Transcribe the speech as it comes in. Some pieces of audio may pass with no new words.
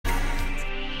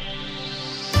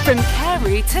From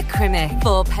Carew to Crymych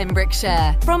for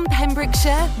Pembrokeshire. From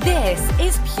Pembrokeshire, this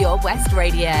is Pure West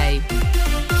Radio.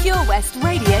 Pure West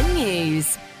Radio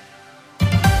News.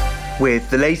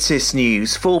 With the latest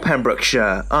news for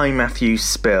Pembrokeshire, I'm Matthew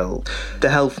Spill.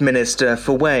 The Health Minister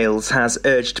for Wales has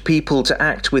urged people to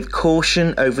act with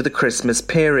caution over the Christmas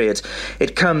period.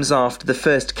 It comes after the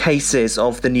first cases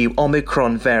of the new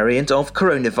Omicron variant of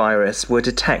coronavirus were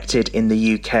detected in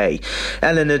the UK.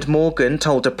 Eleanor Morgan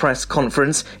told a press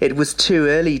conference it was too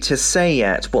early to say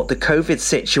yet what the COVID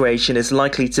situation is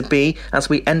likely to be as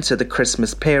we enter the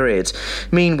Christmas period.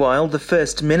 Meanwhile, the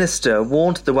First Minister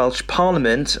warned the Welsh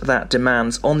Parliament that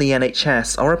demands on the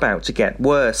NHS are about to get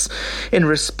worse. In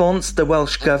response, the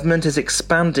Welsh Government is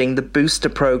expanding the booster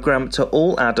programme to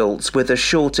all adults with a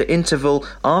shorter interval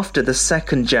after the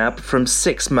second jab from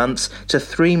 6 months to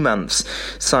 3 months.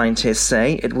 Scientists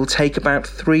say it will take about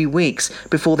 3 weeks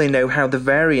before they know how the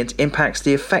variant impacts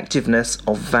the effectiveness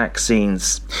of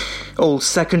vaccines. All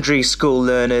secondary school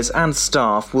learners and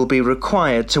staff will be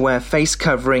required to wear face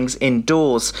coverings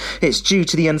indoors. It's due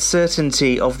to the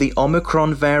uncertainty of the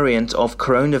Omicron variant of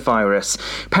coronavirus.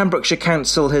 Pembrokeshire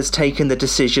Council has taken the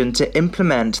decision to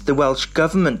implement the Welsh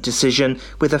Government decision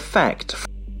with effect.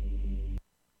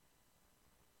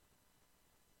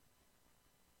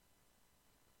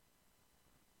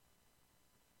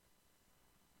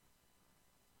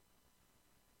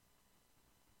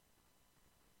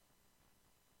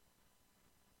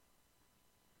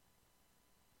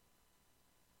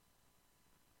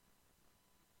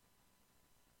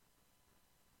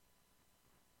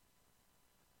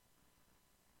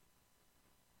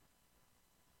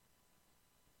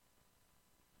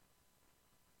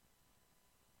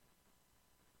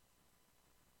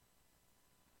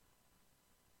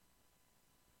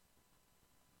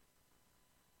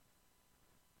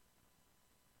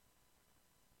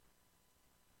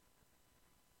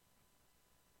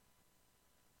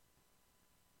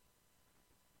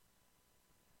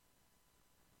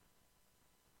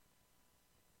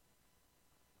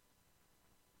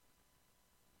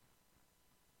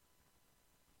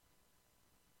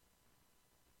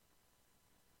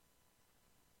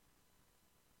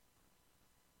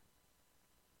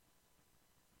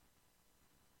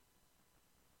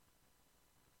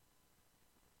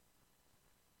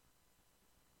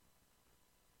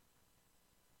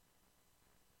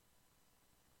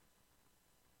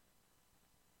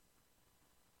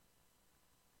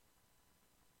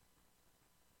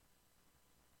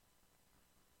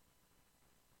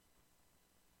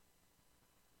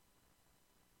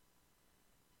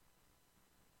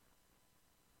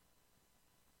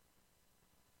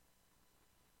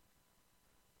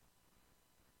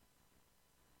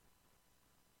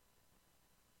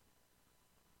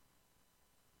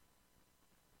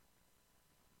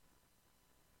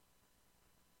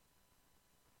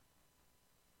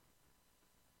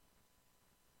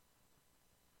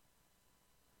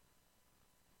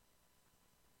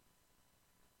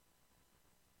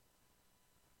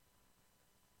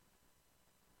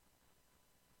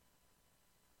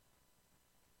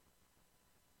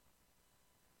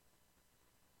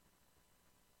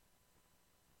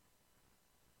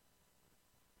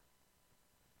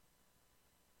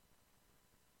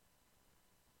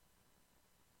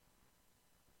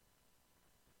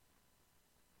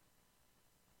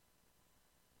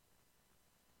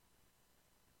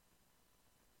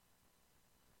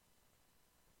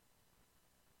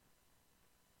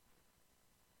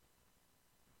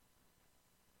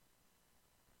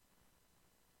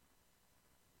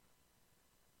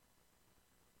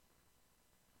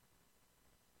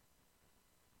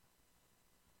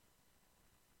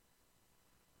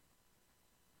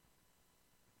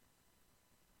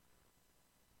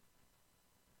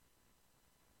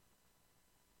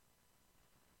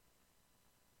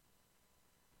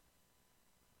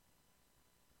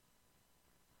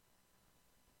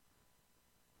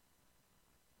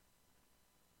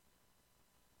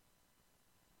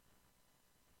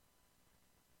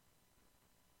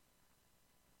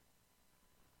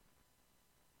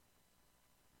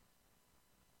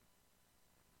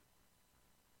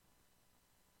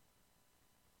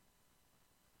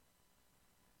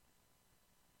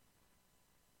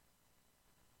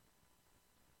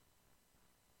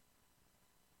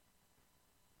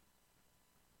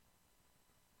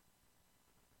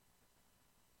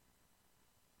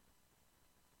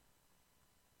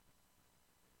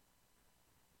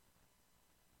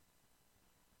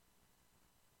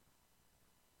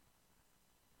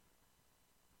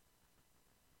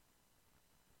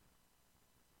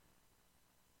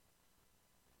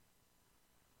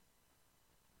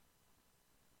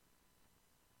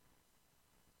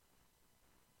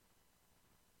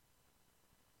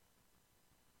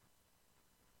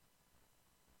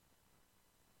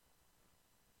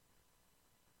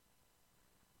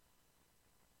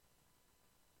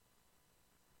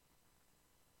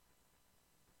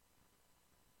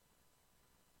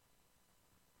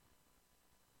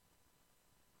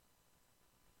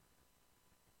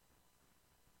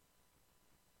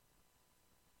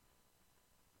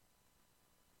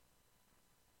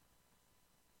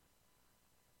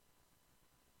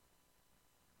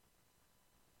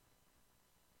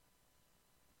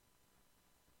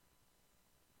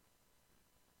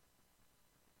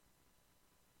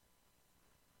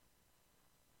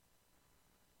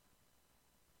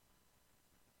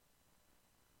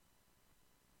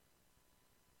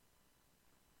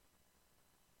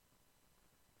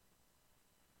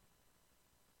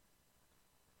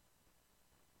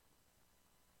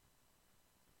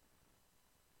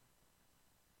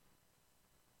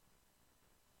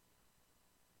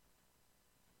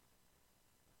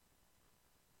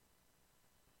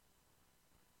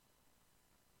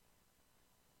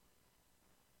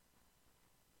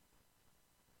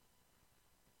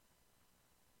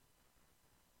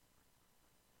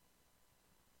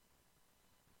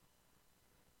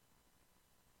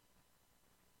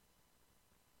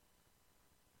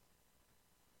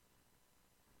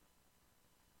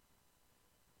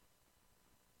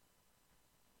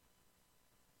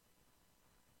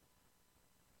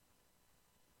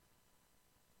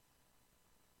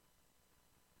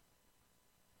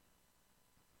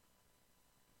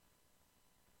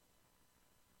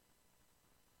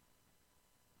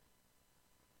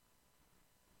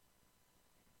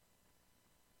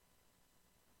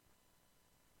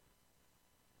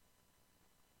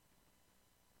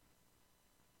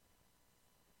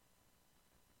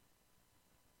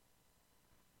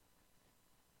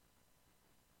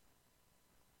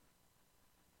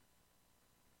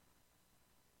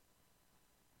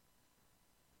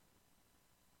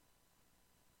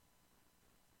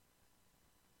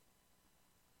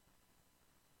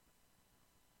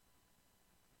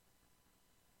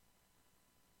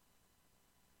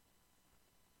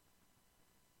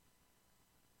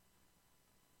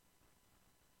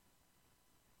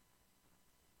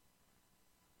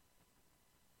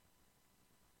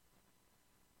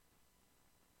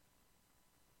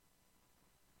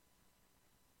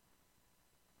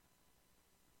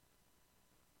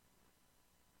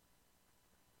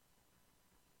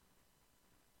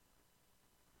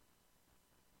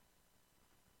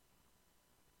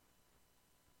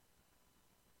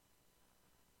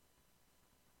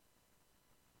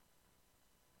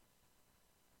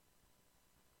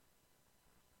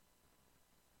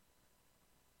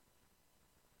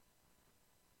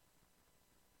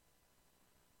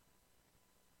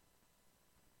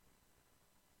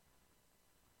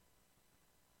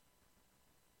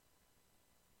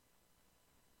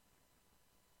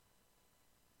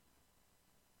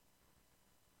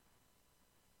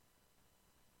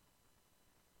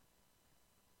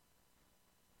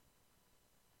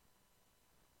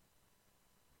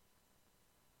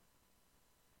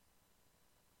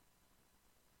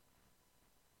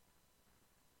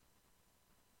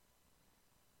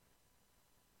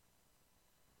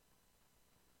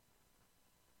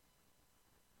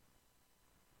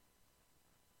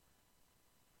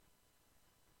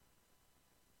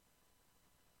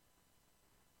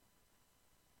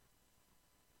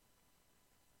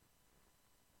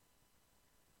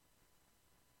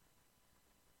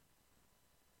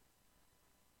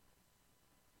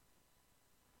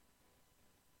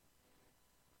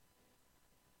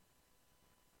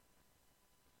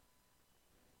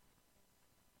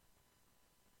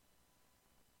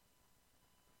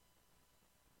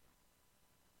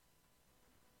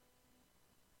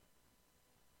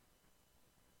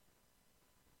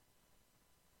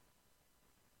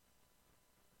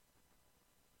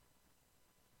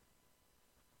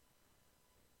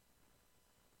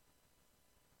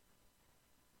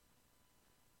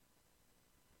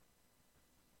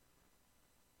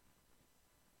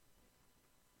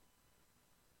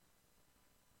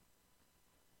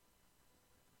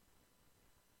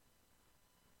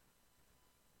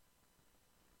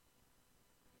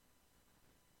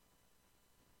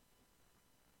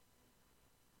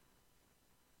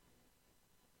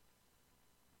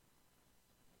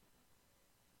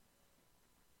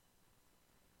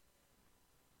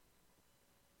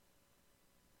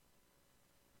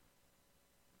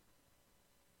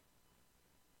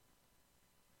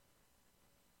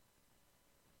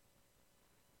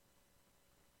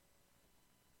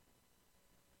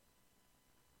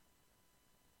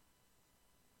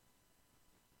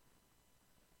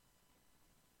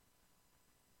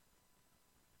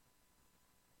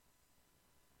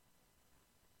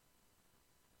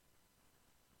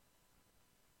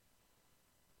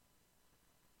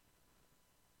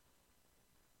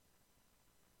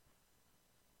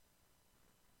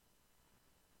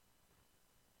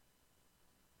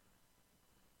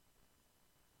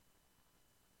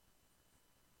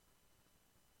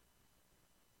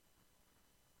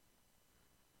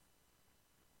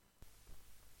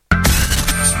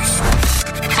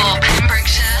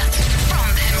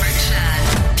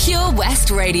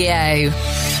 West Radio.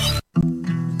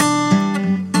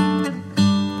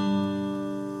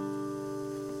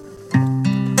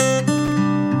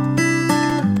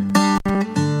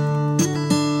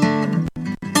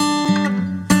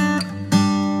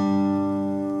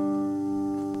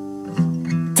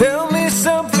 Tell me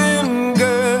something,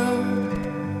 girl.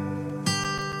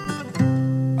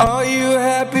 Are you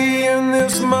happy in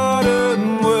this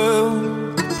modern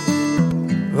world?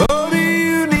 Or do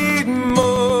you need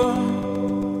more?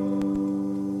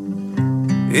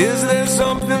 Is there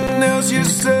something else you're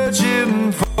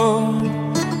searching for?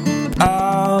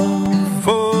 I'm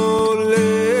falling.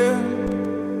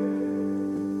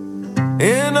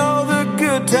 In all the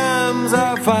good times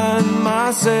I find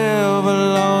myself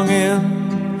longing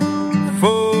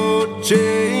for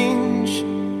change,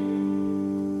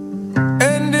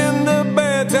 and in the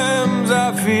bad times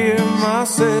I fear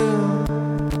myself.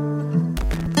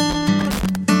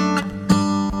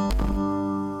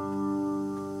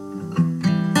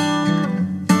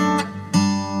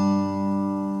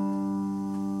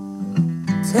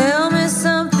 Tell me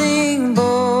something,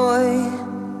 boy.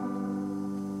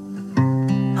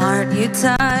 Aren't you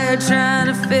tired trying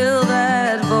to fill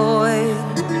that void?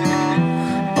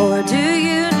 Or do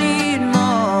you need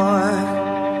more?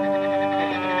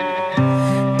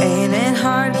 Ain't it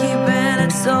hard keeping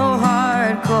it so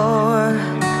hardcore?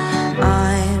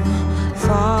 I'm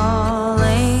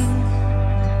falling.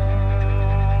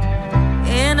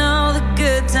 In all the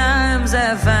good times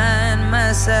I find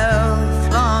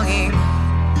myself longing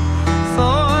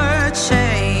for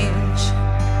change,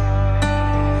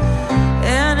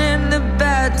 and in the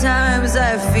bad times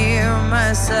I fear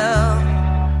myself.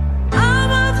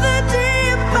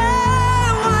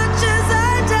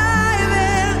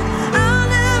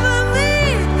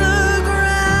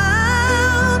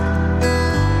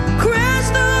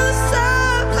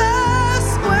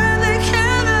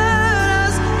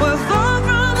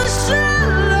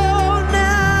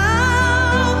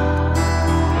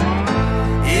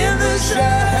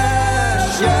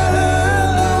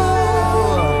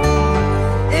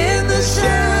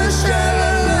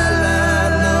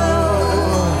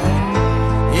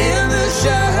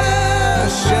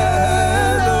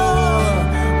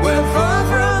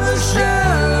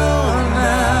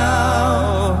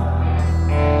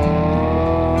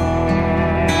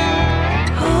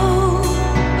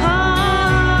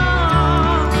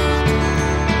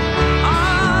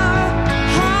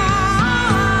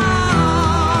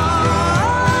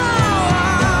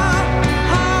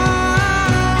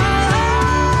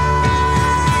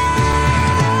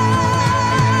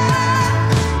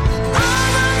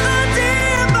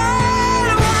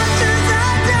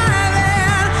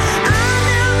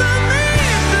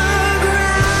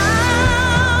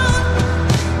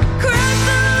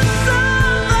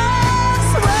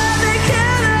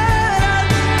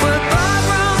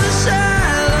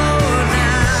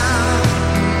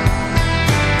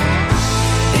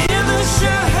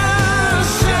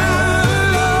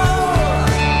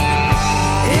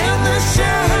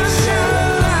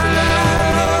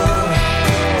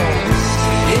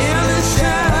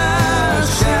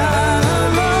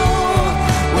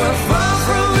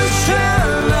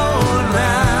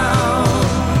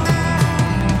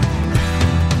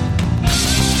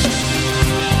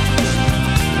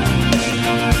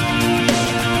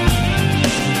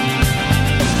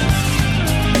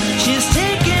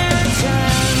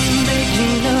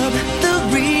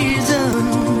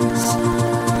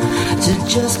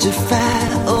 Justify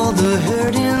all the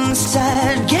hurt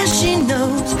inside. Guess she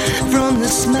knows from the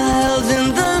smiles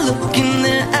and the look in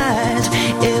their eyes.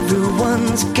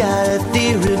 Everyone's got a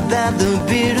theory about the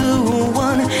bitter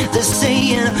one. They're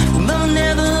saying mom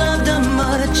never loved her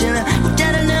much, and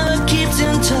daddy never keeps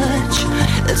in touch.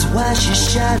 That's why she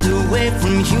shies away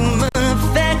from human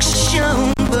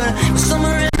affection. But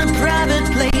somewhere in a private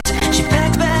place, she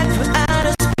packed back for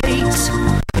outer space.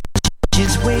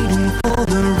 She's waiting for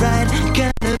the right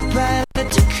kind of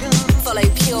private to come. Follow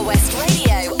Pure West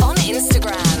Radio on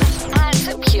Instagram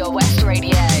at Pure West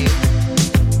Radio.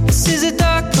 This is a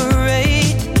dark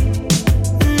parade,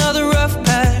 another rough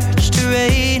patch to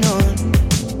rain on,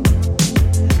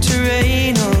 to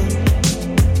rain on.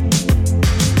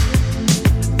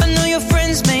 I know your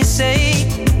friends may say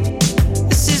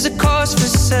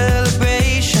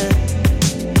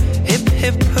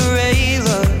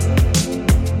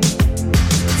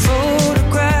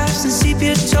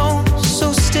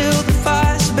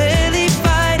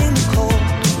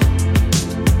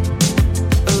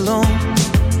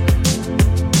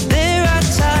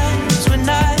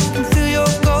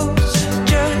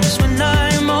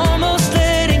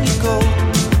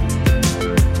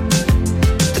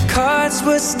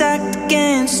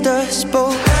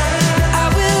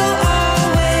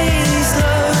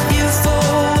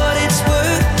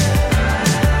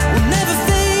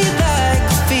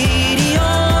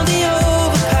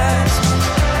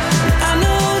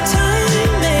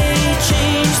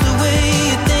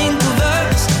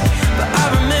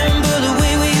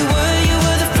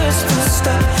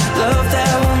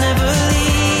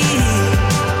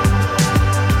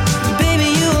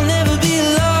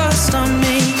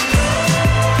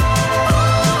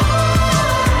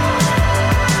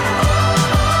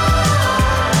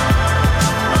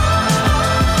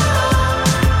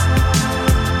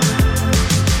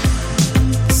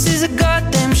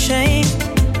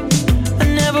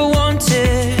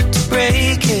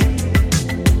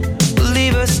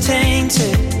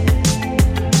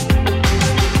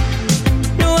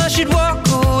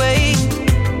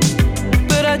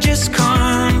just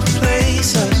can't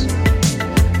replace us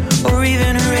or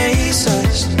even erase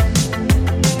us.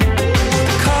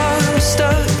 The car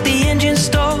stuck, the engine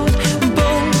stalled, and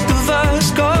both of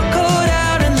us got caught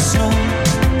out in the snow,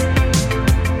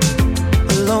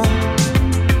 alone.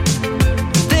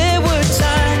 There were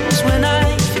times when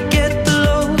I forget the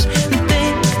lows and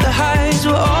think the highs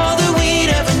were all that we'd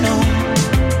ever known.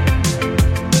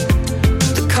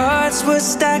 The cards were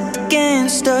stacked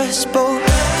against us both.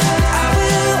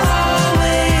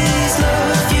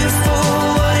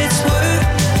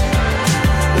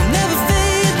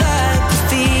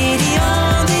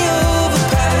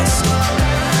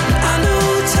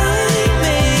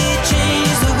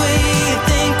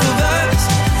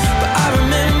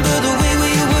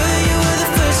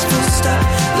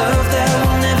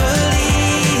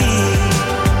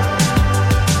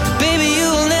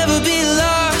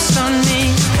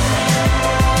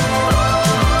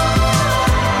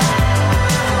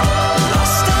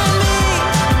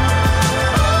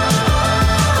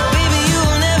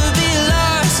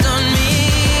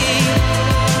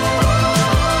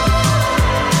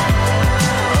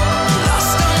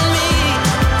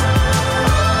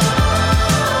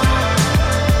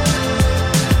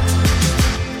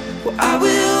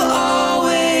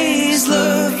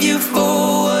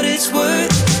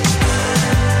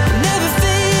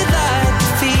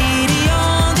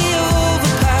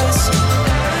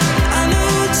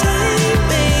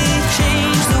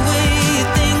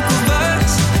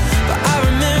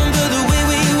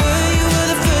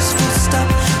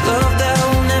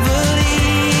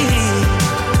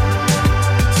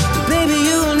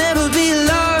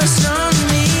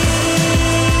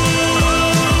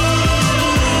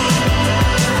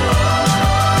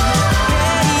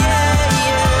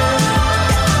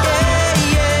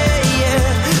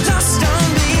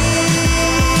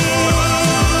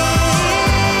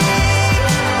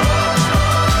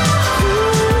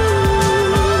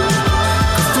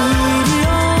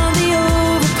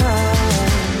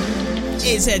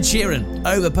 Ed Sheeran,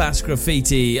 Overpass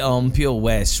Graffiti on Pure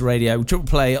West Radio. Triple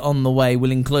play on the way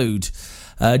will include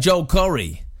Joel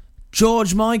Corry,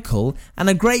 George Michael, and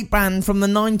a great band from the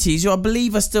 90s who I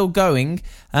believe are still going,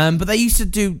 but they used to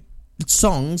do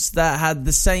songs that had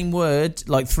the same word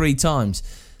like 3 times,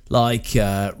 like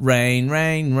rain,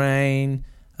 rain, rain,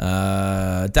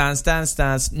 dance, dance,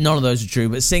 dance. None of those are true,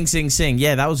 but sing, sing, sing.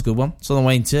 Yeah, that was a good one. It's on the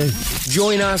way too.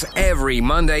 Join us every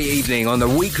Monday evening on the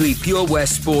weekly Pure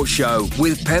West Sports Show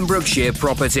with Pembrokeshire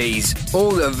Properties.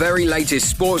 All the very latest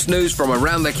sports news from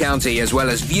around the county, as well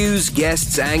as views,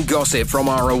 guests and gossip from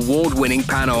our award-winning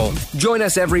panel. Join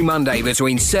us every Monday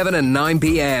between 7 and 9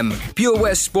 p.m. Pure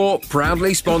West Sport,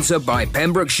 proudly sponsored by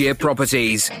Pembrokeshire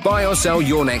Properties. Buy or sell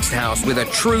your next house with a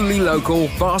truly local,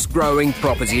 fast-growing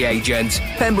property agent.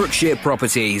 Pembrokeshire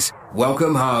Properties.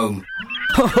 Welcome home.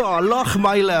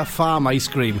 Lochmeyler Farm Ice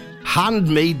Cream.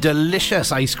 Handmade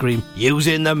delicious ice cream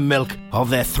using the milk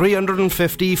of their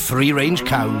 350 free-range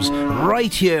cows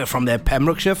right here from their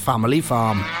Pembrokeshire family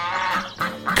farm.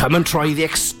 Come and try the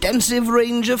extensive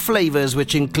range of flavours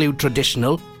which include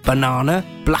traditional, banana,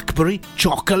 blackberry,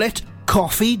 chocolate,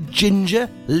 coffee, ginger,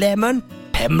 lemon,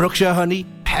 Pembrokeshire honey,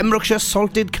 Pembrokeshire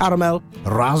salted caramel,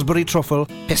 raspberry truffle,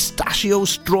 pistachio,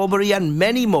 strawberry and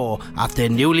many more at their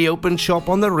newly opened shop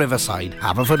on the Riverside,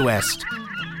 Haverfordwest.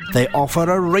 They offer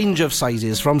a range of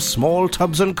sizes from small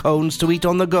tubs and cones to eat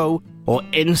on the go or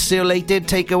insulated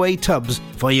takeaway tubs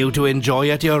for you to enjoy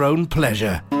at your own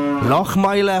pleasure.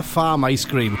 Lochmeyler Farm Ice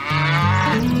Cream.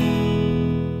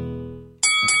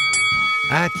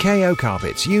 At KO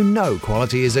Carpets, you know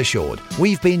quality is assured.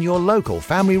 We've been your local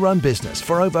family-run business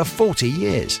for over 40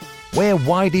 years. We're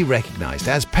widely recognised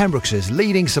as Pembrokeshire's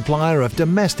leading supplier of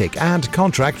domestic and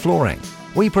contract flooring.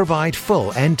 We provide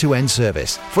full end-to-end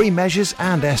service, free measures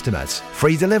and estimates,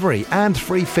 free delivery and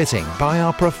free fitting by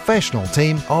our professional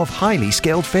team of highly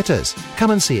skilled fitters.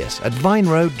 Come and see us at Vine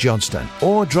Road, Johnston,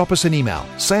 or drop us an email,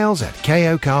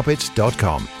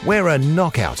 sales@kocarpets.com. We're a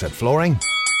knockout at flooring.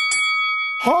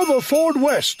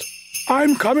 Haverfordwest,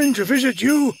 I'm coming to visit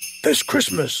you this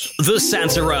Christmas. The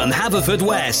Santa Run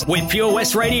Haverfordwest with Pure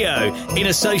West Radio in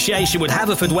association with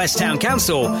Haverfordwest Town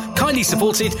Council, kindly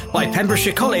supported by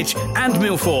Pembrokeshire College and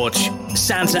Millforge.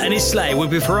 Santa and his sleigh will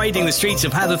be parading the streets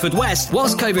of Haverfordwest.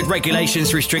 Whilst COVID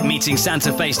regulations restrict meeting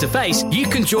Santa face to face, you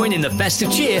can join in the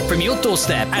festive cheer from your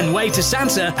doorstep and wave to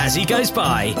Santa as he goes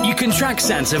by. You can track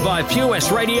Santa via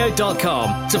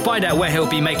purewestradio.com to find out where he'll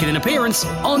be making an appearance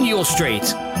on your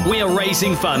street. We are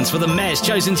raising funds for the Mayor's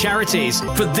chosen charities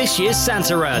for this year's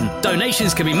Santa Run.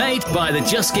 Donations can be made via the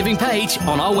Just Giving page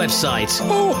on our website.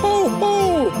 Ho, ho,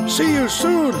 ho! See you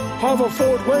soon,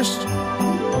 Haverfordwest.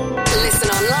 Listen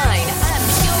online at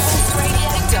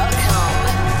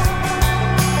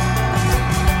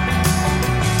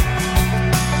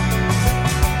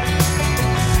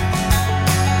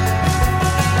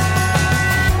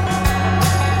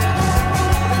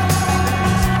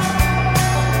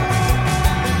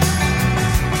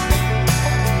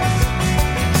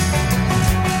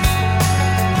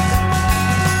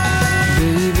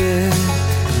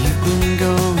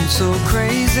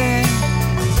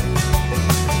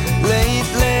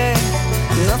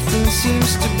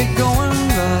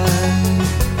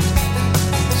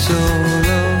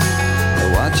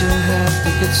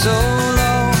so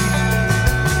low.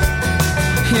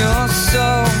 You're so,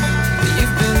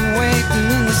 you've been waiting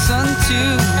in the sun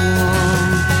too long.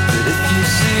 But if you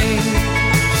sing,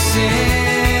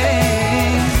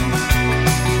 sing,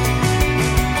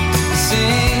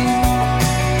 sing,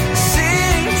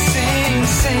 sing, sing,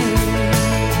 sing,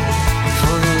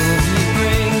 for the love you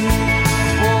bring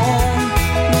won't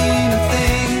mean a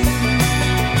thing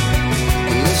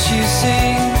unless you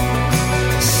sing.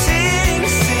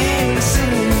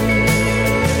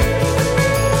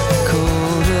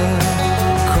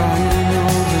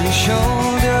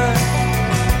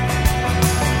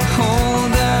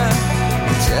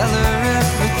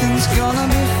 Everything's gonna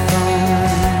be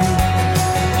fine.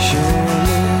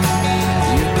 Surely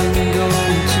you've been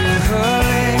going too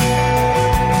hurry,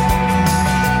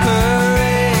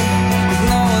 hurry.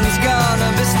 No one's gonna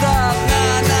be stopped.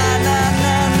 Nah, nah, nah,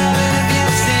 nah, nah. And if you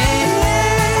sing,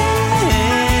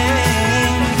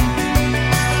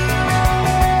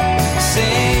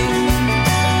 sing,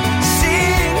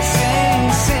 sing, sing,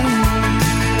 sing,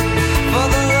 for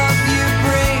the love you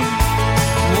bring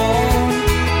won't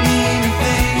mean a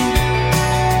thing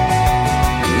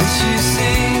unless you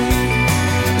sing,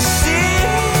 sing,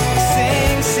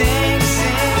 sing, sing,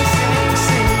 sing, sing,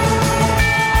 sing.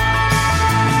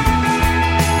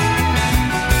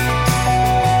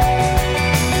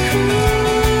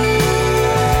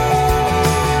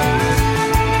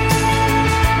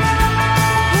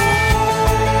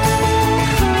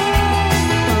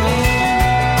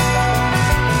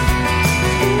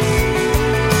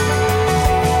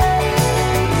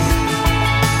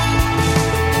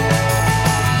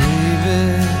 Baby,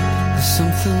 there's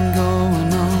something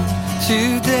going on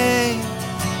today,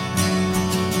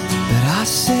 but I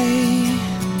say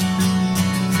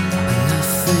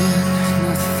nothing,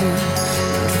 nothing, nothing.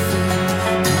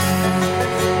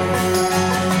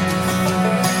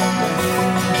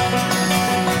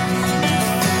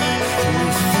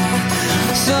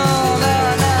 So na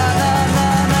na na na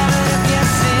na, if you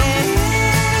sing,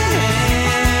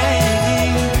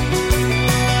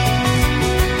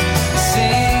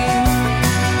 sing,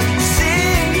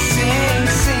 sing, sing,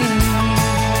 sing,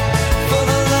 for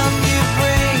the love you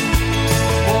bring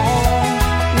won't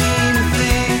mean a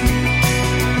thing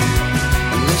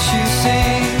unless you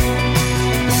sing,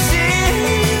 sing,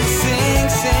 sing,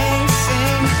 sing,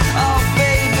 sing. Oh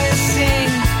baby,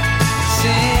 sing,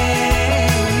 sing,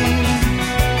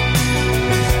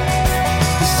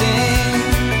 sing,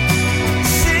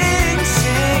 sing,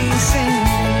 sing, sing,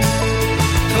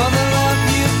 for the love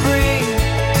you bring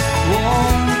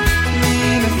won't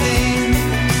mean a thing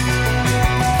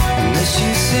unless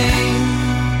you sing,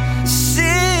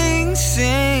 sing,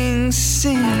 sing,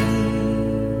 sing.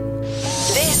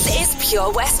 This is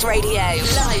Pure West Radio,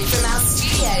 live from our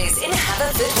studios in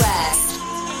Haverfordwest.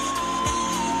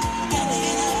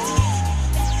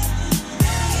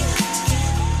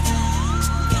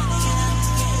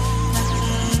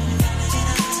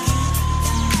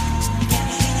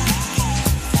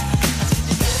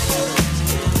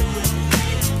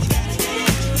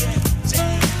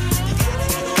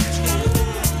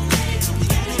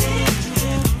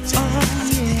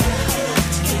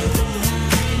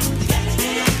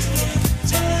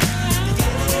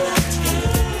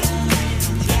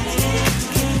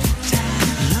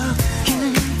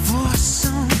 Looking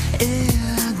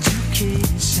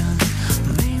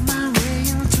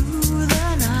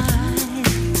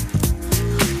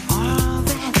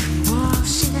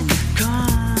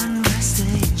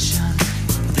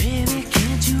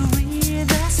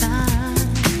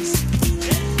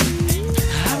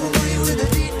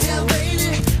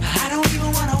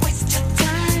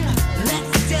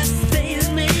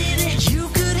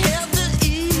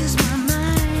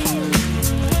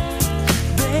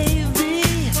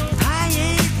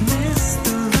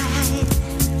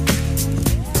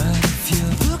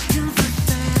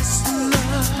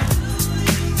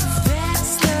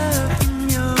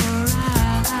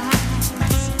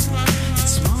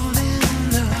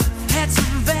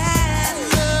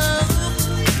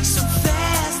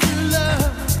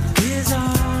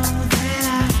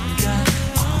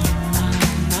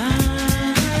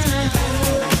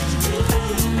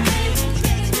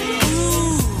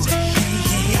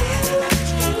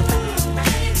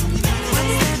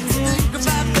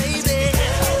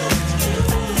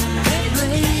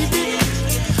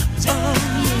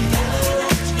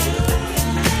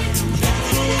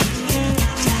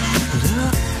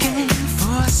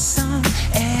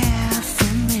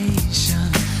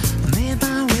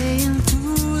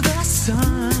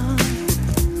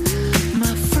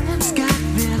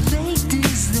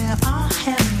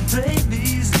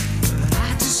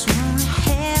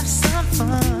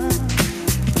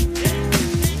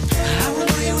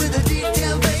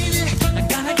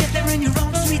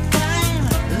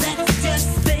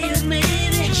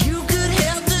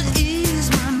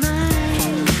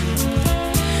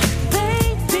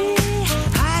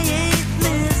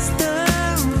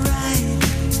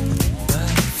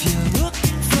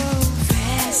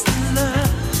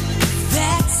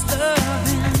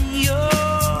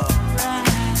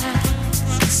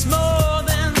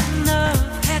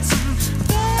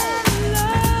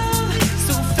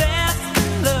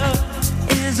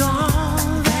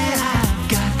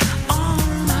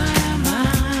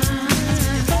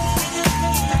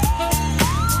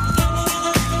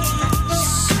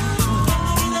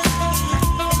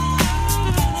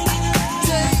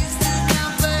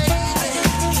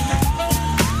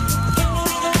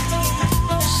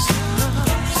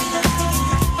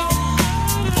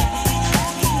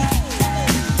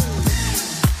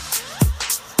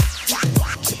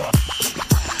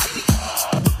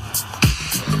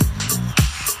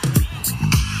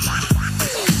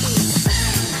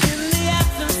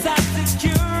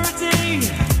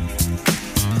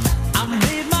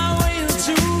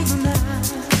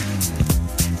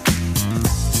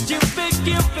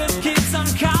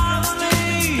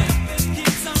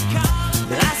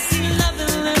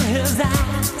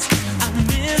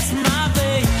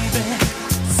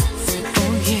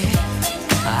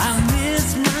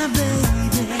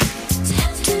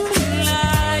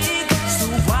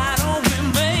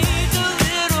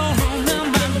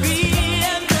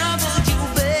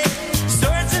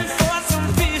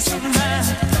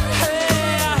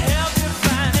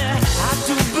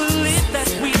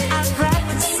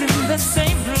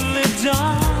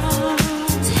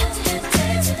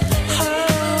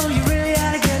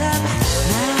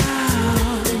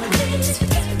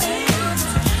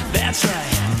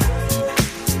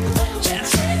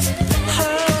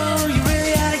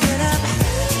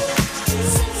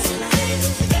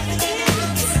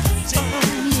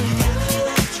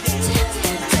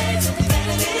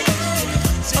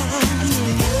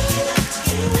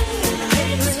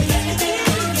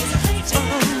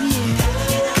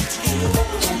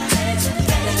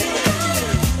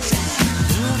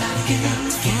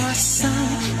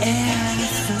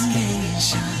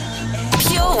information.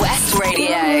 Pure West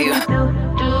Radio.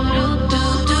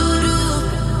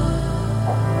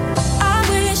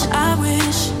 I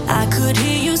wish I could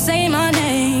hear you say my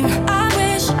name.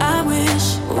 I wish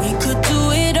we could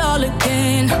do it all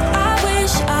again. I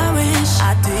wish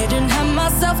I didn't have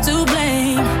myself to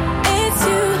blame. It's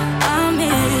you I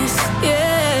miss,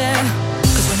 yeah.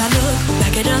 'Cause when I look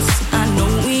back at us, I know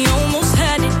we almost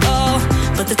had it all,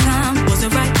 but the time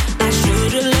wasn't right. I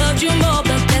should've loved you more,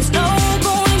 but there's no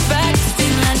going back.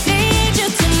 Still I need you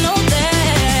to know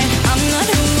that I'm not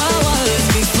who I was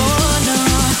before, no.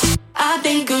 I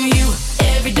think of you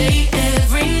every day,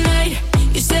 every night.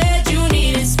 You said you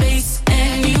needed space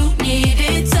and you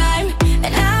needed time,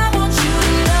 and I want you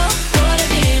to know what I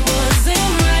did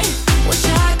wasn't right. Wish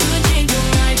I could change your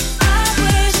mind. I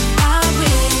wish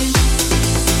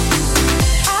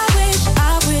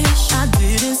I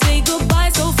didn't say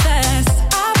goodbye so fast.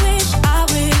 I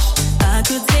wish I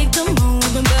could take the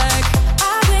moment back.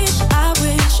 I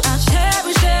wish I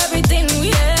cherished everything we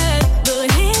had, but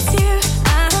it's you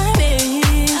I miss.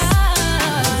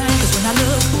 'Cause when I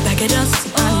look back at us,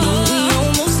 I know we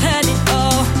almost had it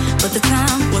all, but the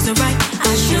time wasn't right.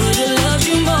 I should've loved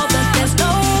you more, but there's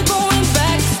no going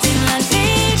back. Still I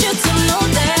need you to know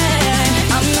that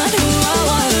I'm not who I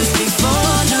was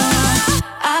before, no.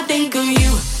 I think of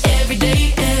you every day,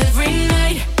 every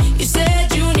night. You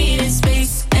said you needed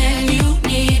space and you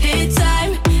needed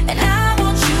time, and I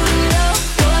want you to know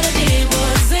what I did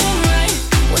wasn't right.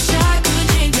 Wish I could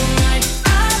change your mind.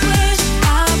 I wish.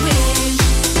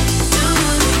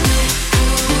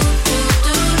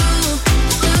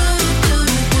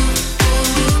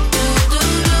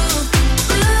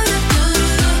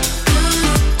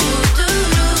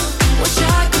 Wish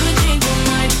I could change your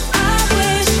mind. I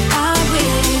wish.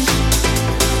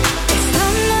 It's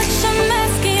not much I'm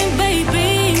asking,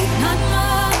 baby. Not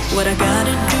much. What I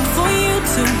gotta do for you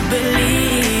to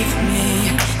believe me?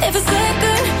 If a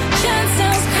second chance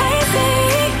sounds crazy,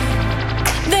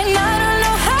 then I don't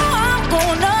know how I'm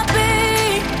gonna be.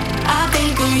 I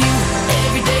think of you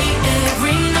every day,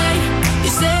 every night.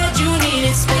 You said you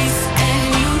needed space and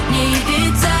you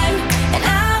needed time, and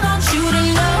I want you to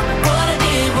know what I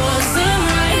did wasn't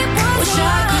right. Wish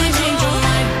I could change your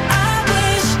mind. I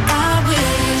wish.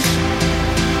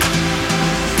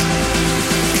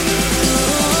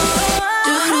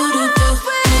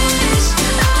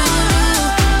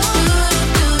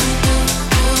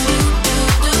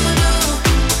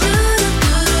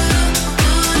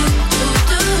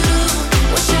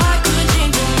 Wish I could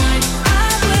change your mind. I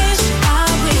wish.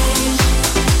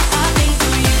 I think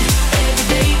of you every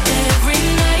day, every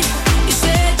night. You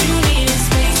said you needed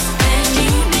space and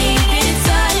you needed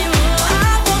time.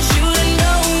 I want you to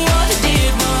know what I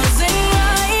did wasn't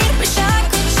right. Wish I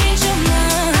could change your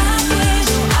mind.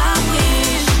 I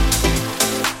wish.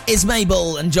 It's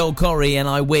Mabel and Joel Corry, and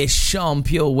I wish on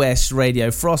Pure West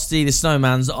Radio. Frosty the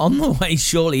Snowman's on the way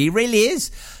shortly. He really is.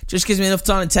 Just gives me enough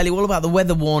time to tell you all about the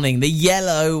weather warning, the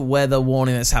yellow weather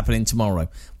warning that's happening tomorrow.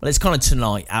 Well, it's kind of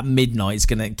tonight at midnight. It's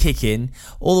going to kick in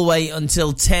all the way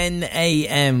until 10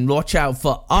 a.m. Watch out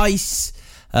for ice.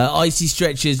 Icy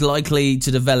stretches likely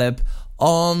to develop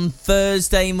on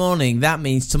Thursday morning. That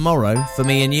means tomorrow for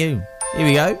me and you. Here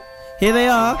we go. Here they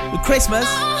are with Christmas.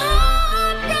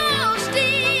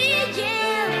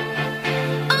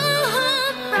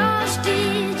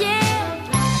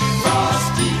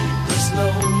 Frosty the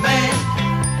snowman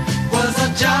was a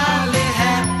jolly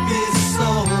happy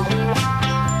soul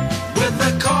with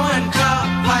a corn cob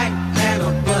pipe and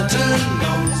a button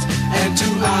nose and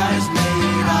two eyes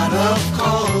made out of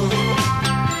coal.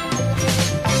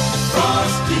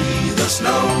 Frosty the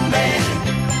snowman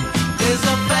is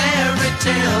a fairy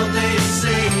tale, they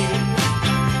say.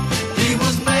 He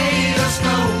was made of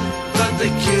snow, but the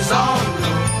kids all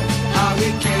know how he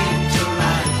came to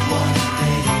life one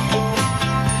day.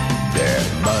 There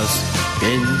must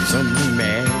been some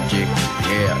magic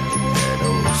here that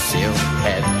old silk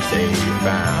hat they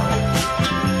found.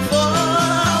 For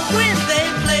when they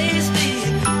placed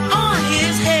it on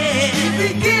his head, he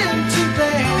began to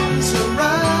dance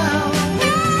around.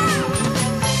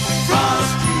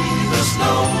 Frosty the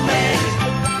snowman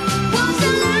was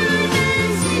alive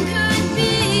as he could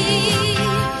be,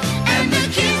 and the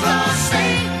kids all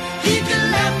say he could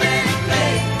laugh and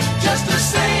play just the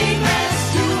same as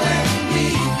you and me.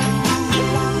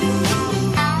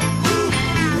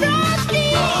 Frosty,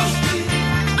 Frosty,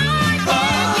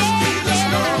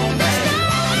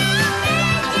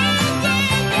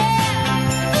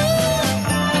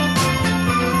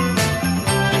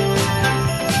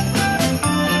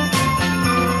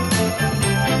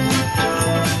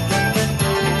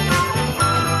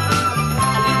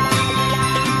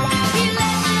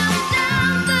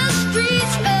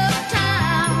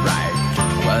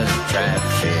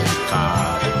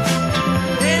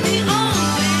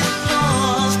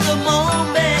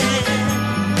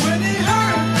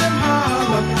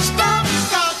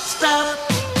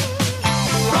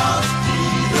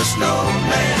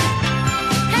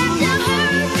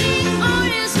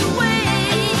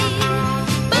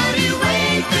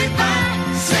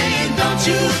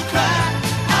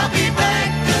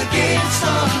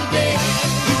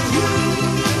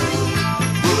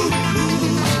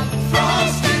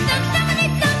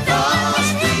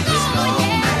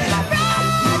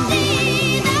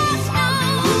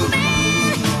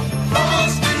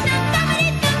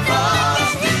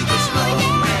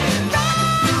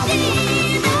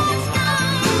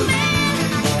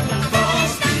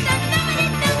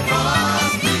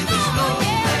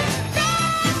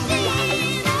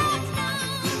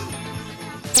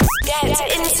 Get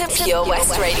into Pure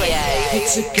West Radio.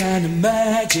 It's a kind of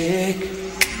magic.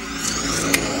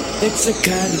 It's a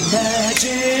kind of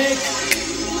magic.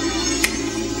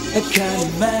 A kind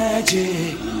of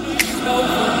magic.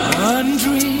 One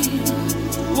dream,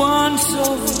 one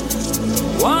soul,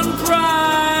 one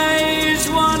prize,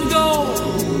 one goal,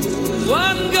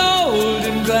 one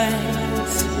golden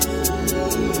glance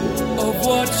of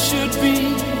what should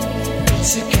be.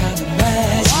 It's a kind of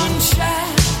magic. One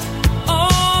shaft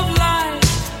of light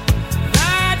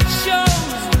that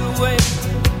shows the way.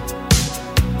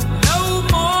 No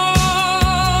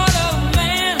mortal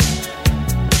man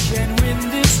can win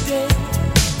this day.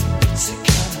 It's a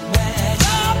kind of magic.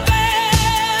 The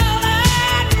bell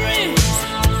that rings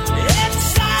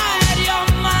inside your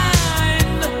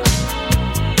mind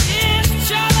is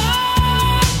challenging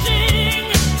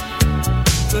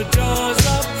the doors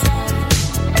of time.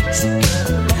 It's a kind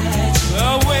of magic. The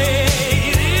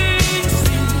waiting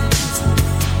seems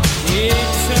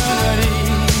eternity.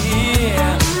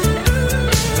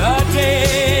 The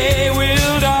day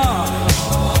will dawn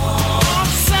on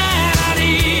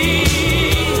Saturday.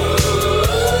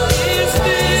 Is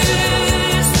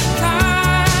this the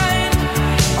kind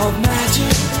of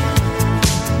magic?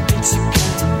 It's a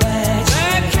kind of magic.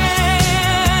 There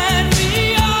can be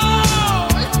all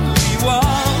we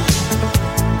want.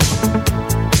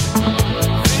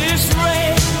 This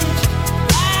rage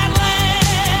that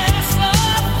lasts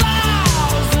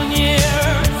 1,000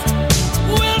 years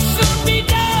will soon be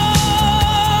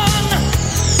done.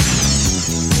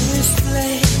 This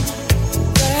flame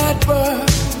that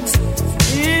burns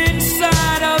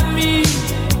inside of me,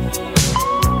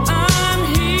 I'm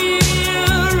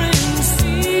hearing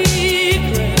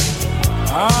secret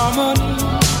harmonies.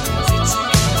 It's a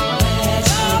kind of magic.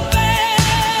 The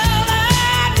bell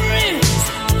that rings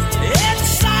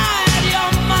inside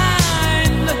your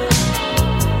mind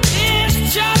is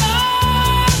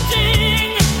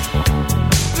challenging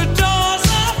the doors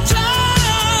of time.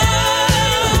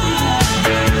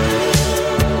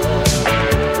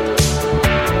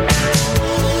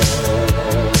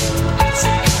 It's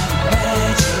a kind of magic.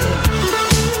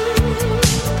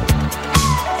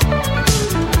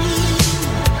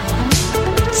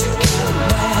 It's a kind of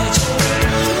magic.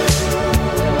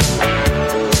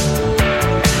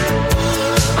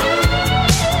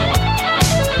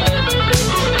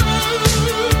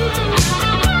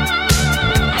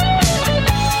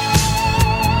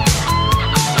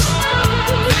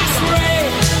 This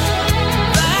rain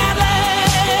that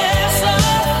lasts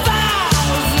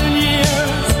 1,000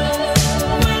 years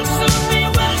will soon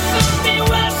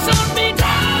be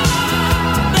done.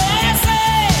 This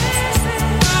is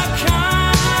a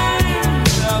kind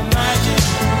of magic.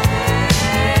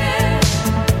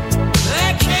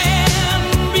 There can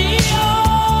be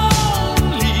only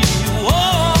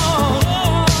one.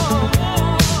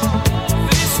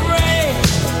 This rain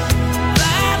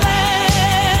that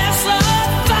lasts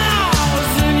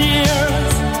 1,000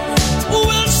 years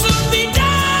will soon be done.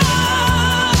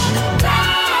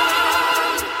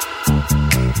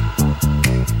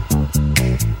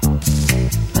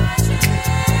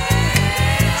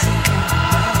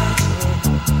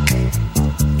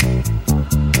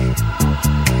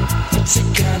 It's a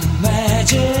kind of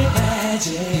magic,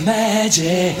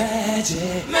 magic, magic,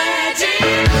 magic,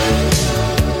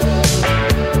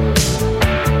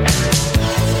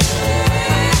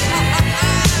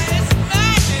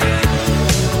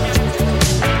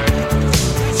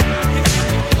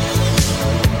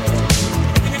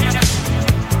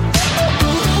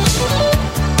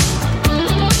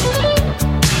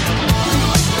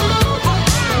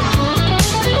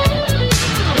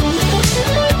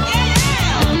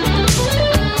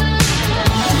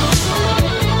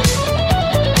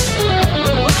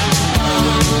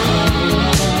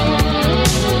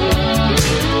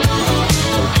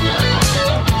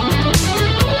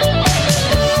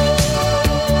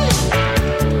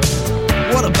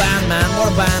 What a band, man.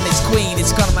 What a band. It's Queen.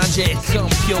 It's Kind of Magic on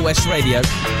Pure West Radio.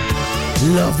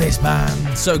 Love this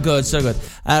band. So good, so good.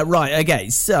 Right, okay.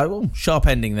 So, sharp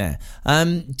ending there.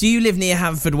 Do you live near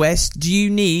Haverfordwest? Do you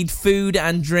need food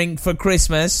and drink for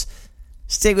Christmas?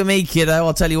 Stick with me, kiddo.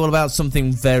 I'll tell you all about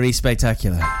something very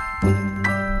spectacular.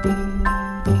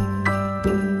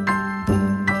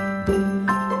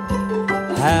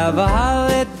 Have a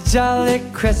holly jolly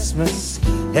Christmas.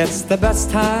 It's the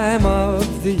best time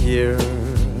of the year.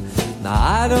 Now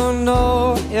I don't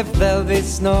know if there'll be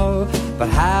snow, but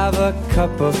have a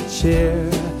cup of cheer.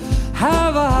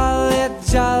 Have a holly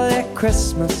jolly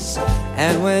Christmas.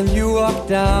 And when you walk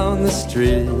down the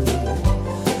street,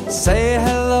 say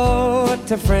hello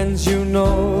to friends you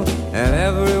know and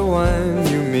everyone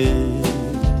you meet.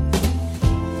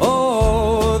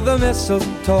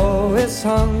 mistletoe is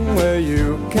hung where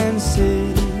you can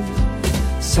see.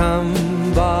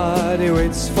 Somebody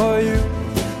waits for you.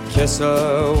 Kiss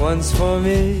her once for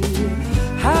me.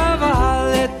 Have a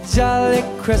holly jolly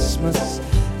Christmas.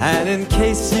 And in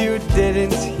case you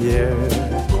didn't hear,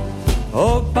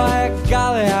 oh by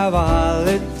golly, have a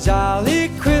holly jolly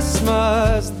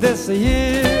Christmas this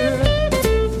year.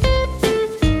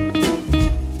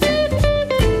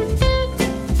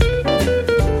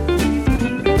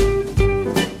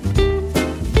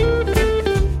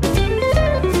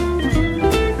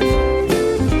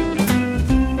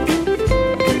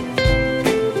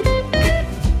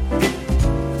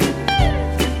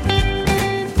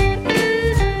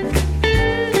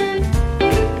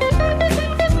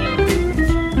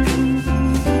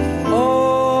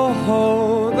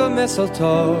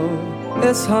 Mistletoe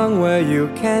is hung where you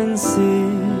can see.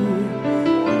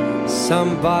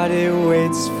 Somebody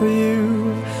waits for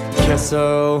you. Kiss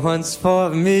her once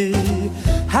for me.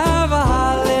 Have a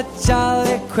holly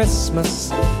jolly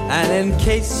Christmas. And in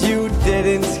case you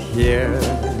didn't hear,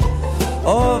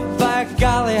 oh by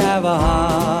golly, have a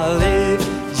holly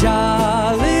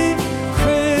jolly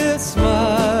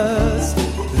Christmas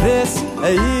this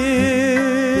year.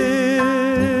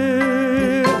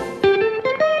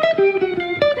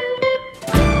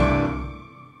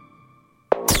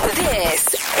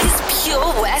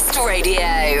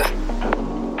 Radio.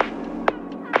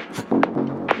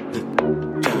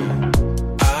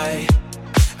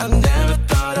 I never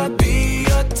thought I'd be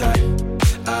your type.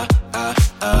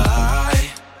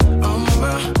 On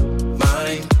my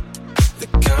mind, the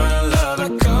kind of love I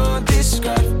can't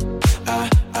describe.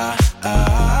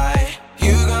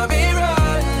 You got me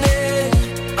running,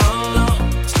 oh no,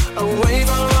 away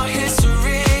from our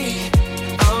history,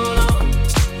 oh no,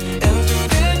 and through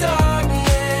the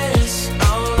darkness,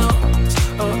 oh no,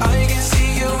 oh I can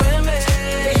see you in me.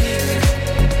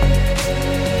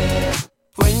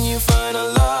 When you find a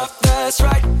love that's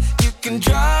right, you can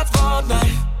drive all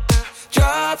night,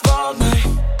 drive all night.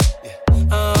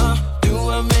 Do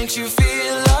what makes you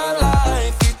feel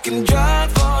alive. You can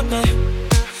drive all night,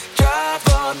 drive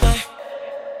all night.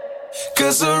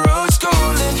 'Cause the road's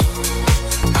calling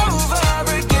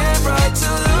over again, right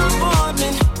till the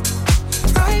morning,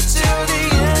 right till the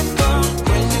end.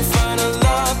 When you find a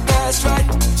love that's right,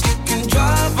 you can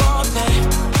drive all night,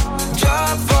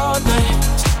 drive all night.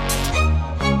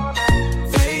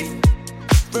 Faith,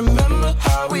 remember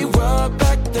how we were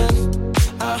back then.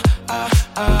 I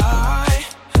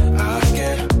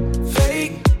get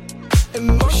fake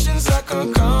emotions I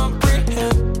can't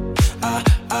comprehend.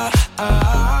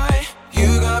 You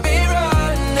got me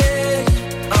running,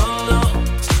 oh no,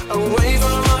 away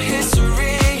from our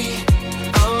history,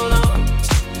 oh no,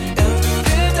 and through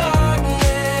the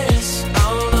darkness,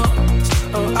 oh no,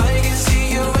 oh I can see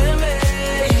you in me,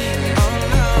 oh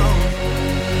no.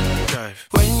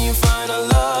 When you find a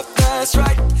love that's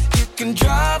right, you can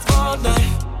drive all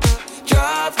night,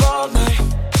 drive all night.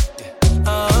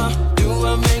 Do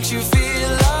what makes you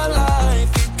feel alive.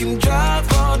 You can drive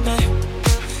all night,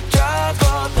 drive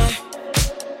all night.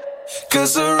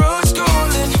 'Cause the road's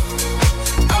calling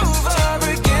over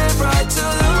again, right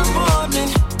till the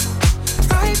morning,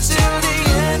 right till the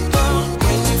end.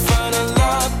 When you find a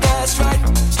love that's right,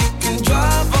 you can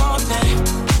drive all night,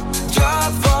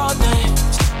 drive all night.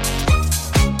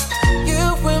 You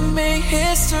and me,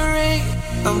 history.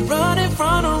 I'm running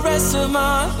from the rest of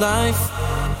my life.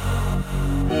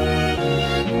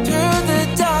 Through the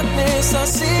darkness, I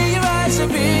see your eyes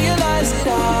and realize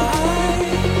that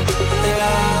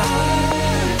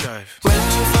when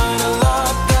you find a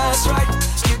love that's right,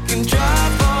 you can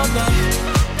drive all night,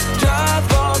 drive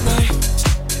all night.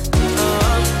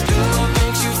 Do what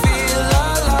makes you feel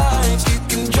alive. You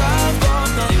can drive all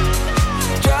night,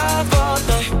 drive all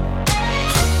night.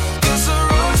 'Cause the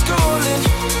road's calling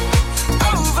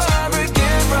over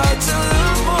again, right till the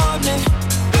morning,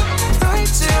 right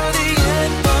till the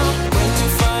end. When you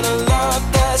find a love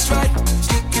that's right,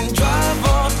 you can drive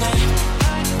all night,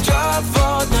 drive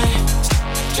all night,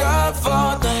 drive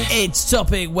all night. It's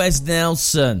Topic Wes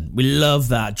Nelson. We love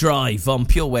that. Drive on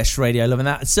Pure West Radio. Loving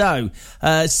that. So,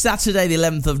 Saturday the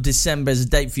 11th of December is a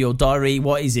date for your diary.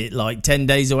 What is it, like 10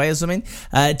 days away or something?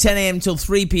 10 a.m. till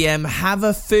 3 p.m.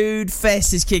 Haverfood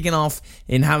Fest is kicking off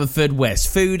in Haverfordwest.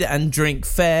 Food and drink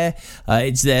fair.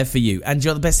 It's there for you. And do you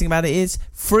know what the best thing about it is?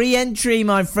 Free entry,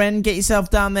 my friend. Get yourself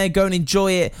down there. Go and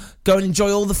enjoy it. Go and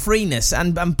enjoy all the freeness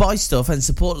and buy stuff and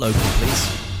support local, please.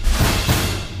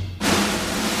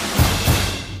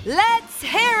 Let's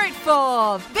hear it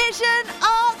for Vision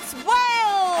Arts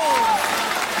Wales!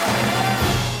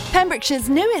 Pembrokeshire's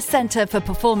newest centre for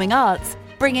performing arts,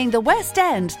 bringing the West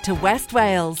End to West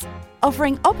Wales.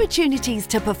 Offering opportunities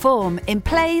to perform in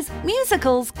plays,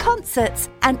 musicals, concerts,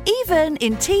 and even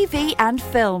in TV and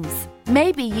films.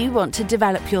 Maybe you want to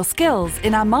develop your skills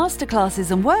in our masterclasses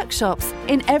and workshops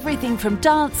in everything from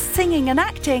dance, singing and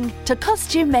acting to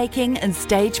costume making and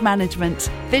stage management.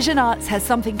 Vision Arts has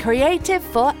something creative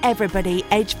for everybody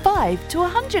aged 5 to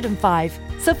 105.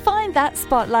 So find that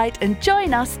spotlight and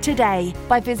join us today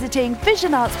by visiting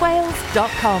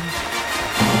visionartswales.com.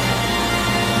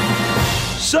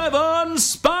 7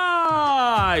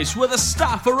 Spice, where the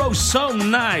staff are oh so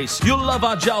nice. You'll love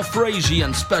our jalfrezi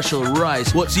and special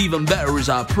rice. What's even better is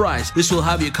our price. This will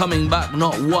have you coming back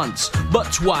not once,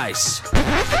 but twice.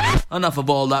 Enough of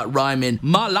all that rhyming.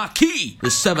 Malaki!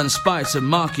 The 7 Spice of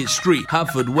Market Street,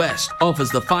 Haverfordwest,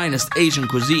 offers the finest Asian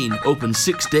cuisine, open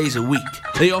 6 days a week.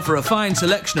 They offer a fine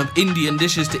selection of Indian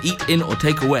dishes to eat in or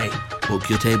take away. Book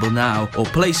your table now or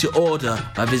place your order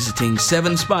by visiting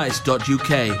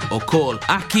 7spice.uk or call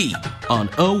Aki on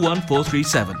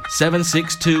 01437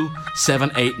 762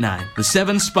 789. The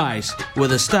 7 Spice, where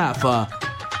the staff are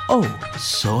oh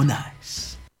so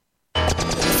nice.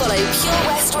 Follow Pure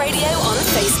West Radio on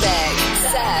Facebook.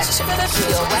 Search for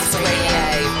Pure West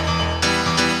Radio.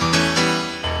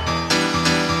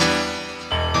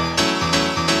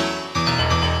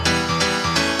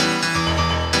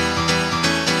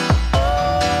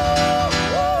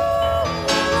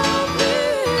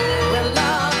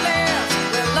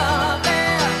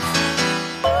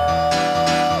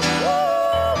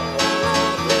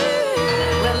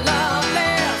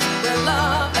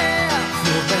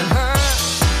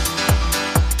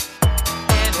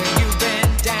 You've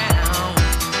been down.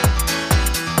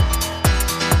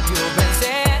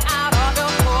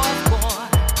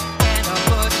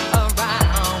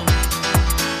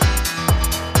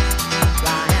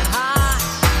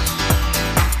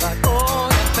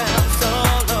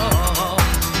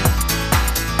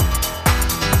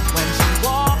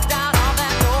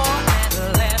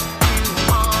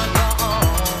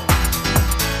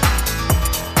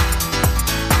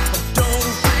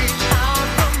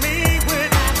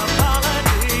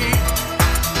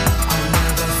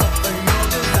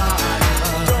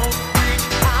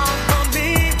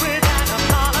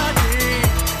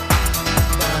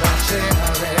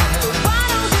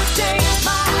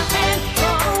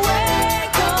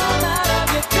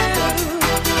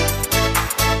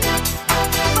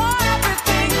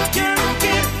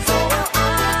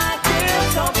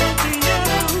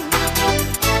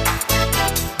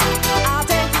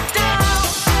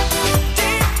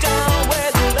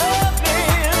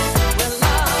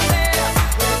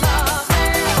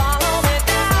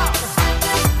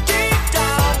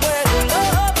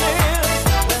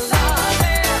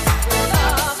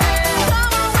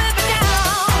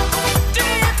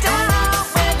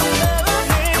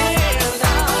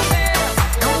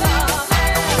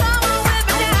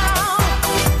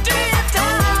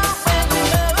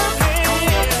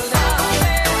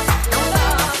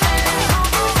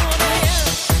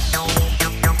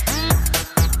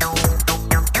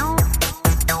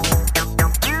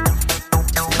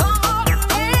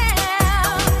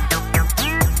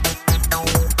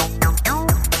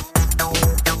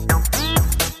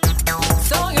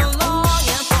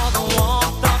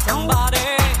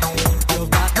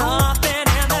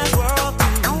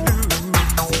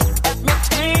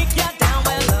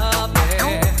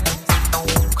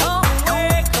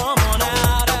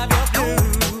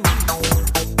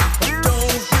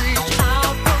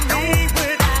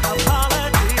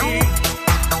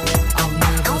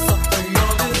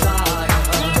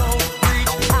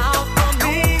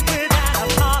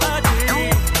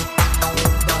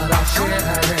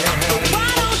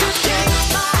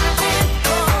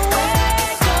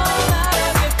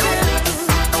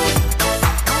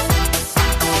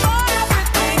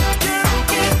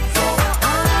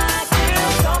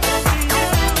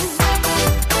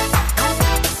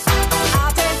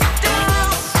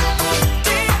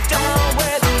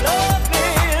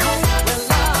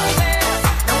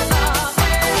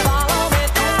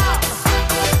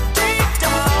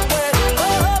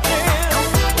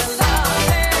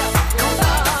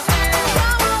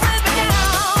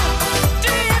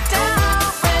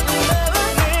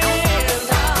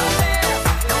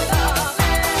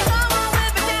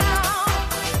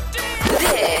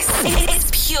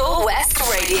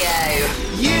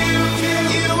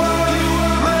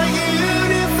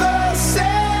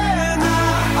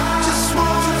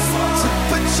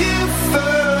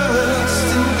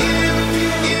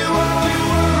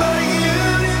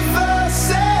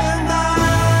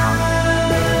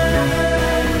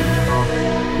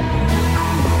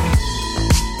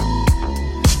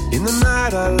 In the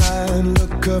night I lie and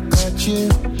look up at you.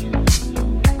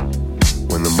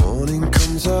 When the morning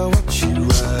comes I watch you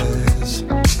rise.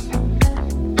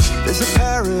 There's a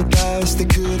paradise they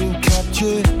couldn't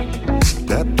capture.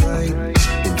 That bright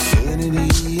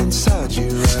infinity inside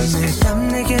your eyes. 내 땀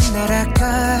내게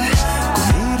날아가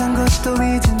꿈이란 것도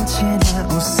잊은 채 나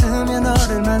웃으며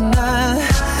너를 만나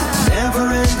Never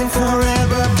ending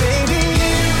forever baby.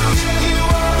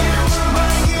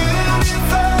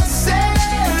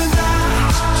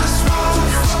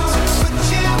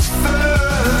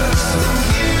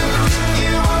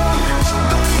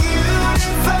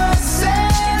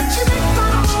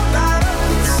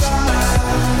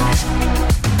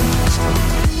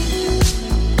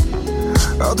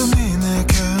 어둠이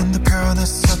내겐 내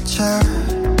변했었지.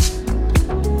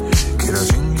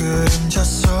 길어진 그림자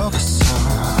속에서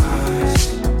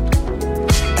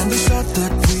And they said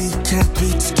that we can't be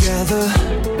together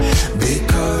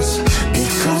Because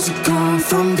we've come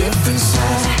from different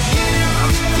sides.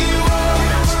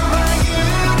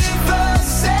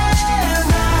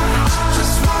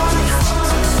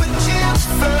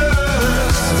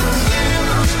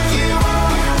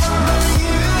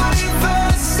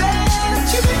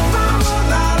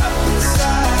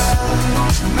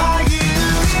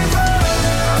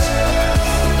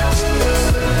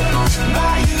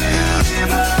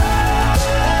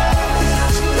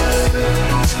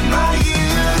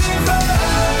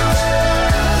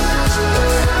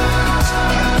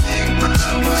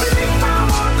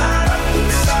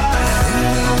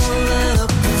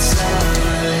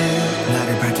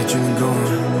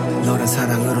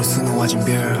 사랑으로 수놓아진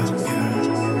별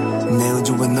내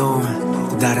우주와 너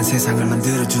다른 세상을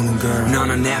만들어주는 girl.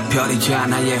 너는 내 별이자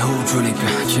나의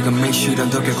호주니까 지금의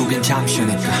시련도 결국엔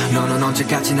잠시니까 너는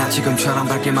언제까지나 지금처럼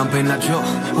밝게만 빛나줘.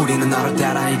 우리는 너를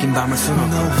따라 이긴 밤을 수놓고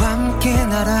너와 함께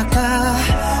날아가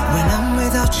When I'm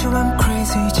without you I'm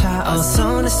crazy. 자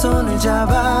어서 내 손을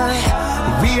잡아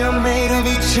We are made of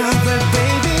each other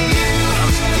baby.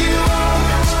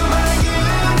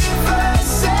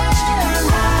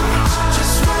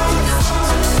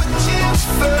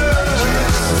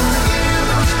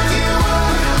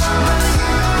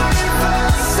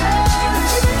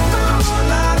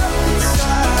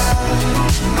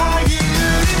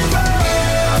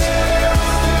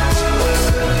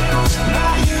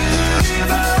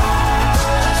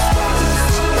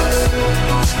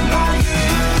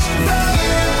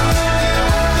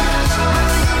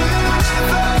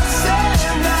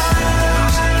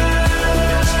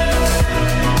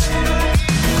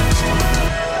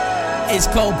 It's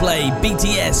Coldplay,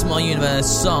 BTS, My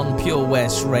Universe on Pure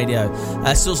West Radio.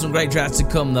 Still some great tracks to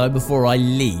come though before I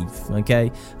leave,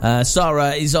 okay?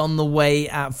 Sarah is on the way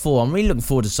at 4. I'm really looking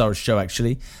forward to Sarah's show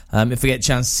actually. If I get a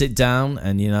chance to sit down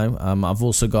and, you know, I've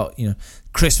also got, you know,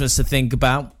 Christmas to think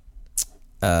about.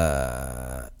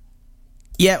 Yeah,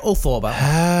 all thought about.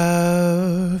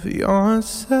 Have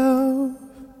yourself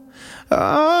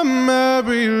a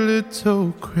merry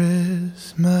little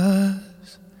Christmas.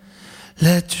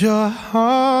 Let your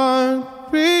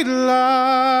heart be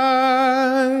light.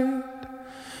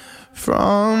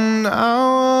 From now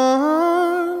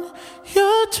on,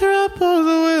 your troubles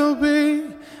will be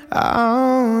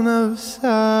out of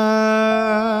sight.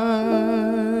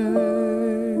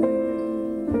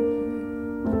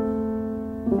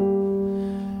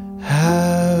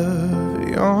 Have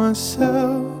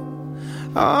yourself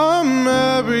a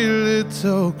merry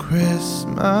little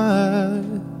Christmas.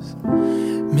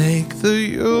 Make the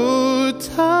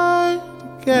Yuletide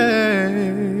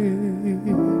gay.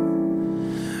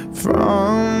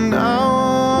 From now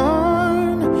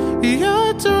on,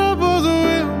 your troubles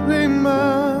will be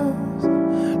miles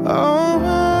away.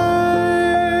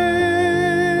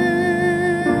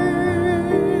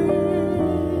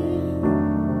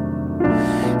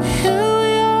 Here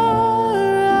we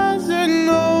are as in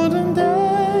olden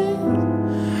days,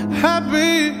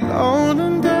 happy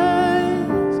olden days.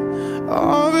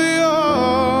 Of your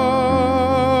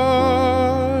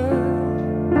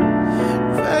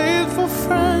faithful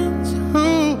friends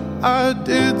who are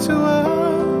dear to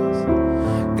us,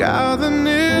 gather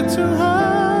near to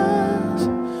us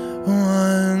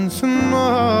once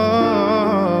more.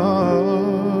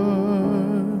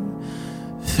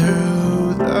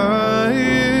 Through the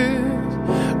years,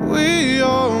 we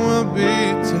all will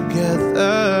be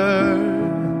together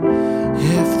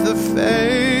if the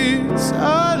fates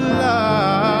allow.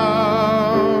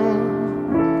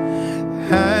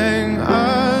 Hang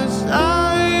a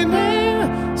shining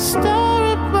star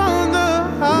upon the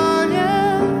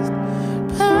highest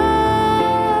path.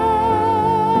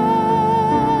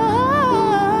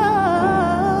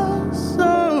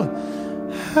 So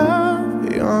have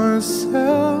your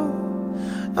yourself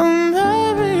a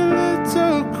merry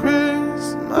little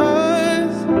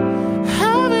Christmas.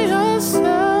 Have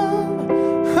yourself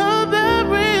a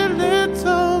merry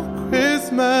little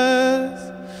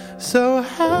Christmas. So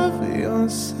have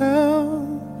yourself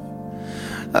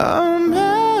a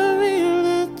merry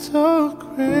little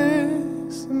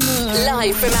Christmas.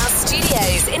 Live from our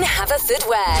studios in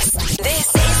Haverfordwest, this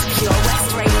is Pure West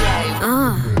Radio.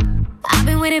 I've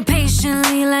been waiting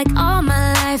patiently like all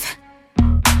my life.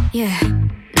 Yeah,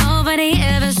 nobody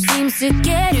ever seems to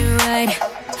get it right.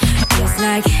 It's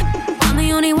like I'm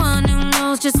the only one who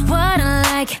knows just what I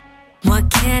like. What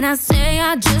can I say?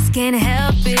 I just can't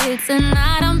help it.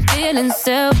 Tonight I'm feeling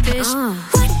selfish.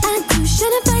 What I do,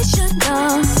 shouldn't I should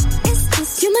know? It's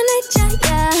just human nature,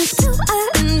 yeah. Do I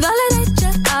invalidate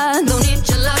you? I don't need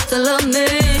your love to love me.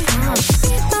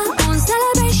 Be my own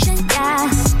celebration, yeah.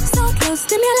 So close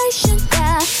stimulation,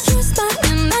 yeah. Use my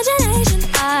imagination.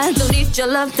 I don't need your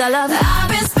love to love me. I've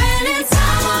been spending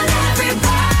time on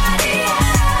everybody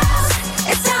else.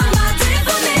 It's time I did it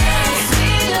for me.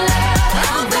 Sweet love,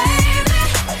 oh baby.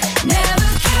 Never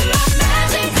kept my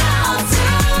magic all to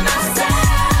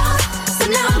myself. So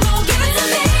now I'm gonna give it to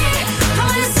me.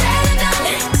 When it's said and done,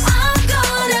 I'm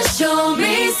gonna show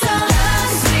me some love,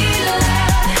 sweet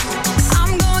love.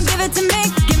 I'm gonna give it to me.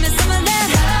 Give me some of that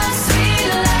love, sweet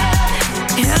love.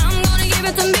 Yeah, I'm gonna give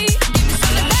it to me. Give me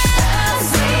some of that love,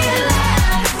 sweet love.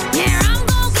 Yeah, I'm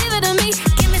gonna give it to me.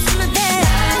 Give me some of that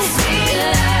love, sweet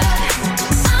love.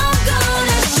 I'm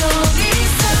gonna show me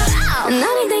some. And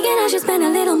I be thinking I should spend a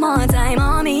little more time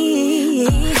on me.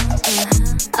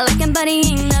 I like him, but he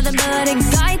ain't nothing but a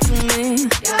guy to me.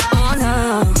 Oh no,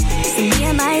 see me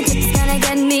and my tips gonna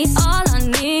get me all I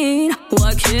need.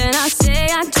 What can I say?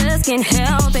 I just can't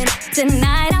help it.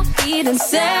 Tonight I'm feeling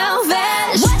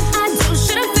selfish. What I do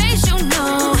shouldn't face you,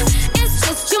 no. It's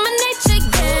just human nature,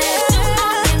 yeah. Do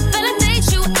I invalidate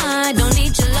you? I don't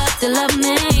need your love to love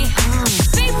me.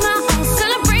 Be my own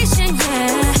celebration,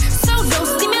 yeah. So no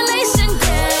stimulation,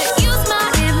 yeah. Use my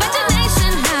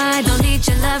imagination. I don't need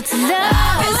your love to love.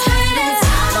 I've been spending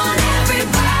time on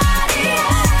everybody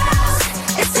else.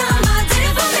 It's time I did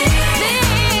it for me.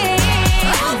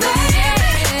 Oh baby,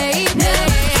 never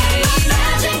kept my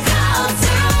magic all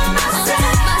to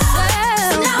myself.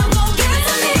 So now I'm gonna give it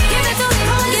to me. Give it to me,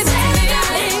 give it to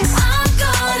me. I'm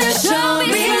gonna show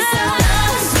me some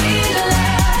love, sweet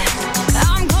love.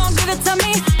 I'm gonna give it to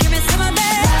me. Give me some of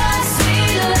that love,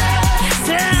 sweet love.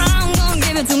 I'm gonna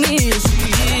give it to me, sweet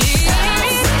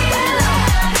love.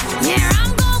 Yeah,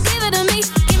 I'm gonna give it to me.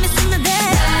 Give me some of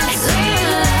that sweet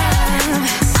love.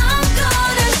 I'm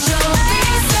gonna show me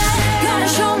some. Gonna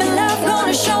show me love.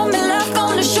 Gonna show me love.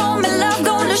 Gonna show me love.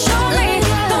 Gonna show me.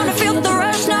 Gonna feel the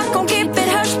rush. Not gonna keep it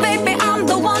hush, baby. I'm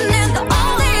the one and the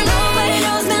only. Nobody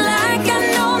knows me like I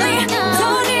know me.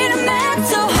 Don't need a man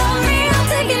to hold me. I'm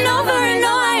taking over and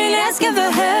no, I ain't asking for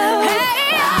help.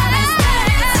 I've been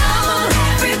spending time on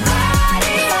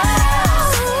everybody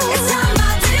else. It's time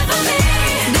I did it for me.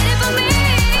 Did it for me.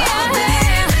 Oh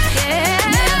baby, yeah.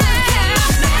 Never kept my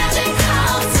magic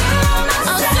all to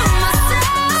myself.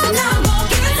 So now I'm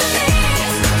gonna give it to me.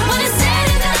 When it's said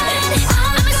and done,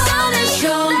 I'm gonna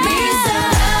show me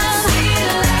some love, sweet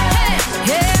love.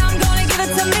 Yeah, I'm gonna give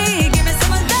it to me. Give me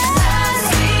some of that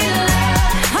sweet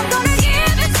love. I'm gonna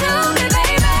give it to me,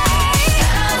 baby.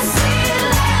 Sweet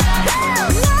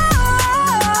love, love,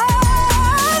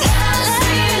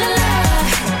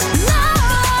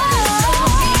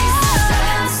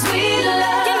 sweet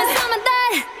love. Give me some of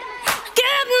that.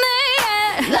 Give me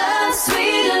love,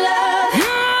 sweet love.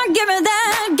 Give me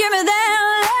that. Give me that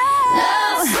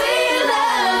love, sweet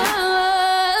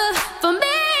love. For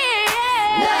me,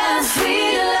 love,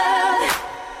 sweet love.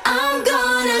 I'm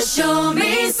gonna show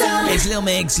me some. It's Lil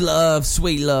Mix, Love,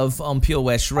 Sweet Love on Pure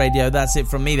West Radio. That's it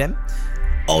from me then.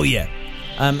 Oh yeah.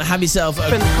 Have yourself a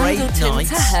From great Handleton night.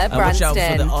 to her Watch out for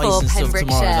Branston the ice and stuff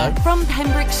tomorrow Pembrokeshire. though. From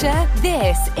Pembrokeshire,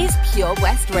 this is Pure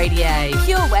West Radio.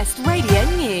 Pure West Radio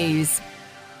News.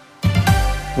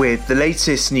 With the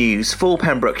latest news for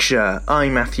Pembrokeshire,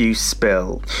 I'm Matthew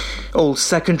Spill. All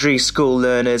secondary school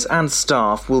learners and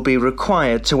staff will be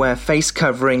required to wear face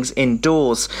coverings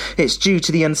indoors. It's due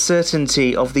to the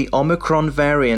uncertainty of the Omicron variant